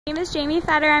My name is Jamie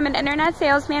Fetter. I'm an internet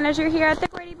sales manager here at the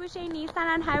Boucher Nissan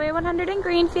on Highway 100 in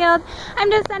Greenfield. I'm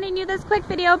just sending you this quick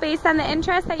video based on the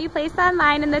interest that you placed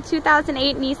online in the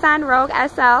 2008 Nissan Rogue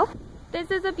SL. This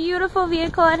is a beautiful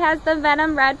vehicle. It has the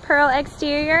Venom Red Pearl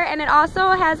exterior and it also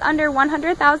has under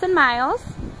 100,000 miles.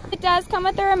 It does come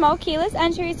with a remote keyless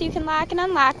entry so you can lock and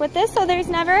unlock with this, so there's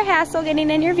never a hassle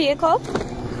getting in your vehicle.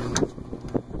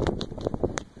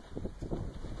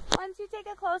 Once you take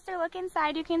a closer look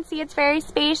inside, you can see it's very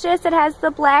spacious. It has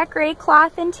the black gray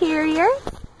cloth interior.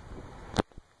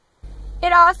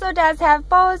 It also does have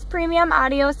Bose premium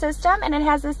audio system, and it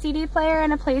has a CD player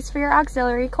and a place for your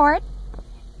auxiliary cord.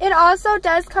 It also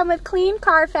does come with clean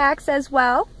Carfax as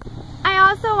well. I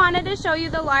also wanted to show you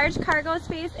the large cargo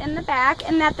space in the back,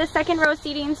 and that the second row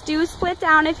seatings do split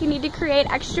down if you need to create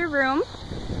extra room.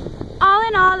 All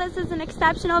in all, this is an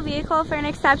exceptional vehicle for an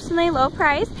exceptionally low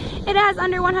price. It has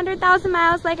under 100,000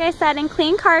 miles, like I said, and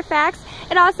clean Carfax.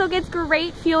 It also gets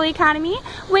great fuel economy.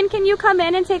 When can you come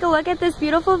in and take a look at this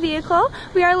beautiful vehicle?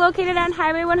 We are located on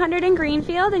Highway 100 in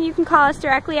Greenfield, and you can call us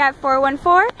directly at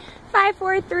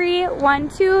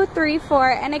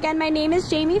 414-543-1234. And again, my name is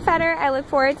Jamie Fetter. I look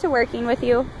forward to working with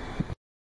you.